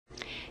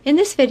In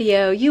this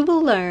video, you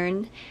will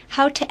learn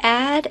how to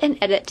add and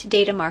edit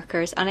data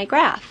markers on a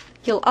graph.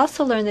 You'll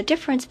also learn the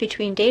difference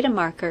between data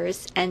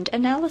markers and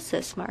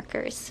analysis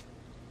markers.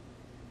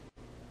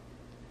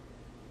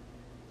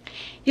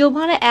 You'll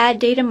want to add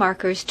data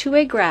markers to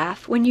a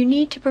graph when you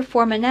need to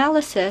perform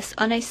analysis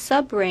on a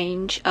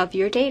sub-range of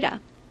your data.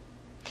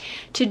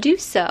 To do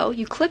so,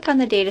 you click on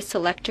the Data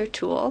Selector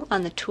tool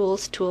on the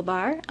Tools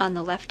toolbar on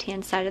the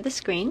left-hand side of the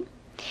screen.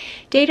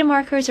 Data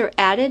markers are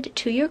added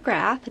to your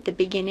graph at the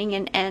beginning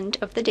and end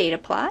of the data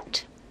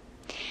plot.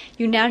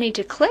 You now need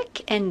to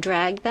click and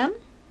drag them.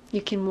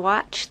 You can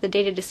watch the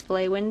data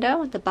display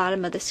window at the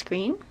bottom of the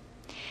screen,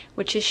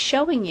 which is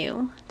showing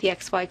you the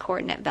XY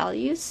coordinate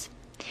values.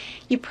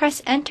 You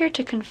press Enter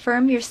to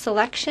confirm your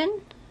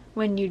selection.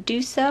 When you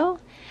do so,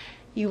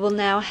 you will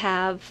now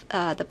have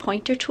the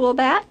pointer tool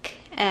back,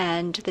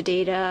 and the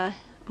data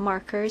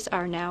markers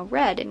are now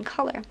red in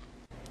color.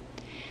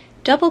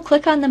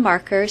 Double-click on the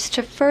markers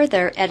to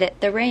further edit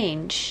the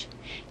range.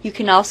 You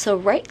can also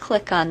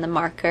right-click on the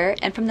marker,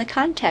 and from the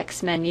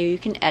context menu you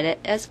can edit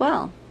as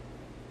well.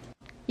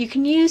 You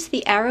can use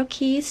the arrow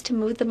keys to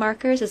move the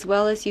markers as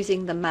well as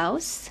using the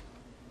mouse.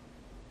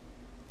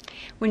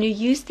 When you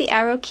use the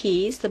arrow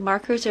keys, the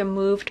markers are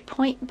moved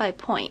point by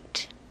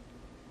point,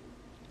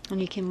 and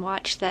you can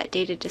watch that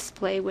data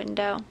display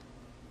window.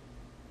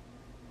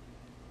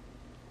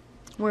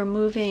 We're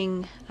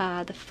moving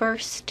the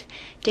first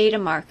data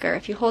marker.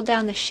 If you hold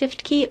down the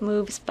Shift key, it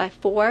moves by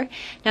 4.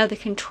 Now the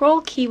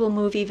Control key will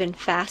move even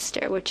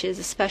faster, which is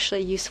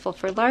especially useful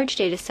for large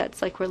data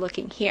sets like we're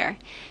looking here.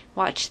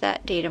 Watch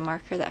that data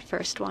marker, that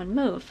first one,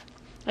 move.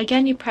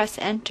 Again, you press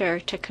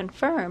Enter to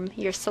confirm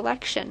your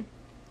selection.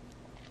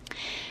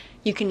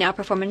 You can now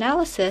perform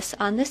analysis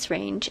on this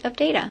range of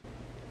data.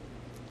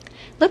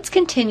 Let's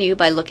continue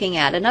by looking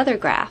at another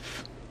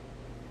graph.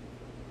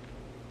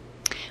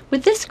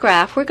 With this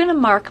graph, we're going to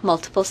mark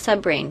multiple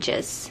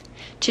subranges.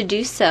 To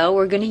do so,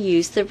 we're going to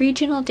use the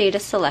Regional Data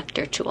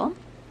Selector tool.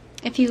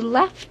 If you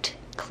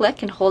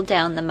left-click and hold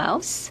down the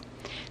mouse,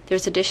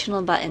 there's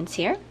additional buttons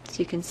here, so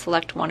you can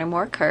select one or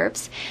more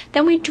curves.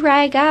 Then we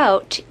drag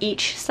out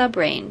each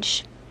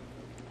subrange.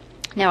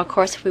 Now, of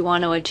course, if we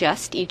want to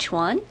adjust each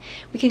one,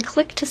 we can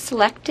click to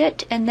select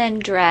it and then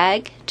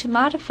drag to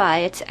modify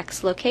its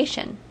X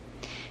location.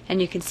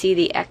 And you can see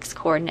the X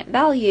coordinate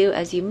value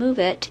as you move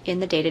it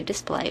in the data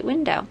display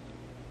window.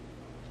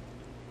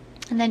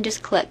 And then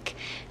just click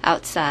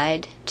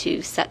outside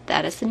to set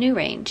that as the new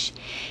range.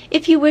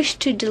 If you wish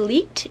to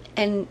delete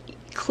and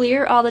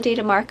clear all the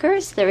data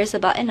markers, there is a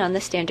button on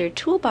the standard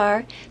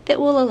toolbar that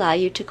will allow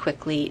you to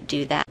quickly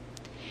do that.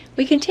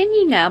 We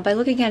continue now by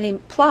looking at a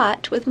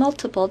plot with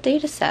multiple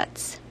data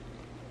sets.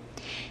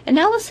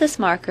 Analysis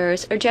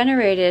markers are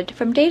generated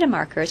from data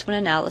markers when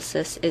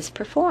analysis is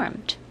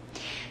performed.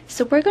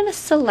 So we're going to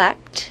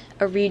select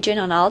a region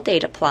on all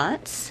data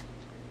plots.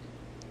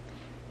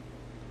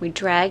 We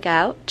drag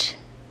out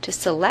to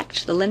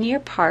select the linear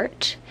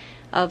part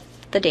of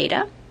the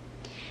data,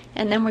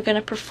 and then we're going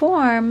to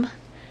perform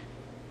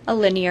a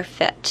linear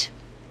fit.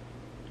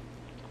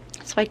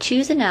 So I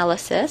choose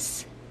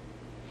Analysis,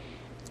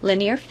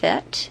 Linear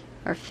Fit,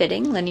 or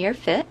Fitting Linear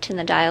Fit, and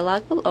the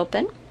dialog will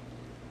open.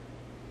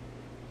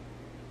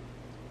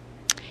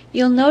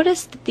 You'll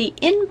notice that the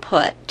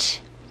input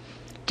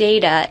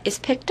data is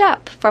picked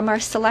up from our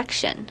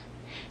selection,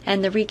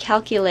 and the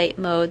recalculate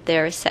mode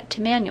there is set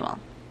to manual.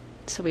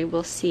 So we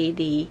will see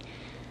the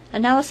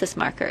analysis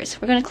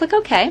markers. We're going to click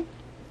OK.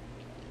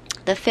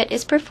 The fit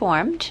is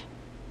performed,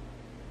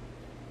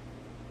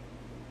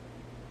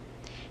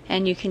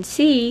 and you can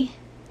see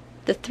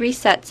the 3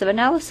 sets of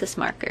analysis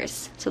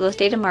markers. So those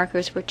data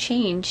markers were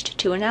changed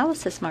to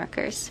analysis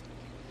markers.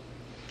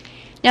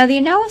 Now the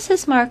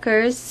analysis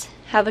markers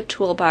have a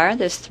toolbar.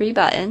 There's 3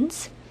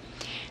 buttons.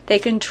 They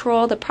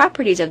control the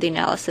properties of the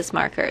analysis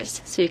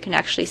markers, so you can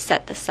actually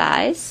set the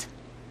size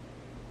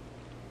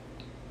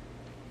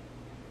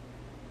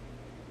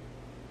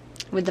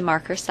with the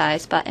Marker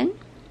Size button.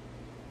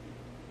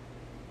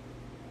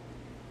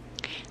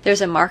 There's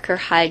a Marker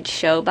Hide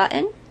Show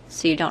button,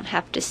 so you don't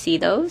have to see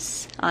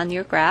those on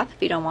your graph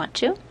if you don't want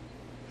to.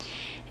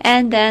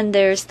 And then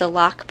there's the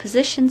Lock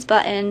Positions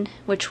button,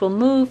 which will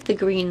move the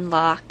green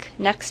lock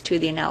next to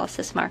the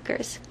analysis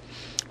markers.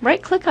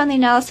 Right-click on the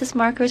analysis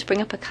markers,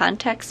 bring up a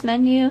context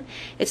menu.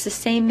 It's the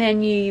same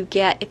menu you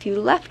get if you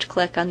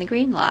left-click on the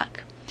green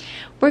lock.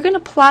 We're going to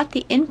plot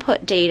the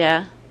input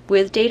data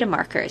with data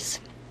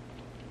markers.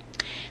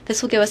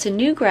 This will give us a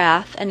new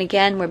graph, and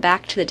again we're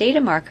back to the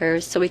data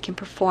markers so we can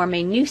perform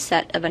a new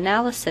set of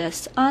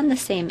analysis on the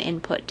same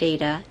input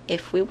data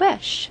if we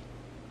wish.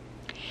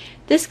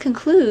 This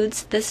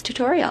concludes this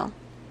tutorial.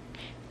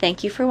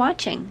 Thank you for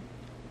watching.